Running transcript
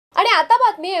आता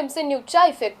बातमी एमसी न्यूजच्या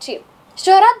इफेक्टची।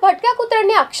 शहरात भटक्या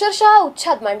कुत्र्यांनी अक्षरशः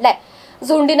उच्छाद मांडलाय।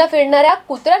 झुंडीनं फिरणाऱ्या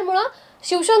कुत्र्यांमुळे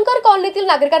शिवशंकर कॉलनीतील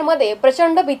नागरिकांमध्ये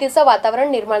प्रचंड भीतीचं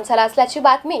वातावरण निर्माण झालं असल्याची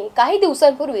बातमी काही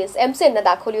दिवसांपूर्वीच एमसीने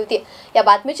दाखवली होती। या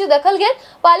बातमीची दखल घेत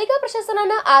पालिका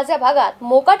प्रशासनाने आज या भागात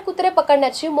मोकाट कुत्रे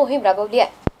पकडण्याची मोहीम राबवली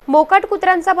आहे। मोकाट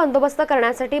कुत्र्यांचा बंदोबस्त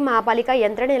करण्यासाठी महापालिका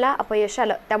यंत्रणेला अपयश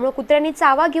आलं, त्यामुळे कुत्र्यांनी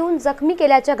चावा घेऊन जखमी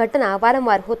केल्याच्या घटना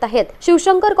वारंवार होत आहेत।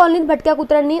 शिवशंकर कॉलनीत भटक्या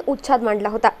कुत्र्यांनी उच्छाद मांडला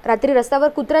होता। रात्री रस्त्यावर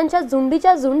कुत्र्यांच्या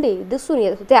झुंडीच्या झुंडी दिसून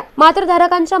येत होत्या, मात्र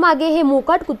धारकांच्या मागे हे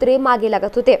मोकाट कुत्रे मागे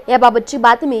लागत होते। याबाबतची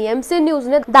बातमी एमसी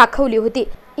न्यूजने दाखवली होती।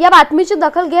 या बातमीची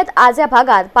दखल घेत आज या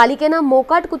भागात पालिकेने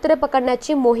मोकाट कुत्रे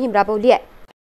पकडण्याची मोहीम राबवली आहे।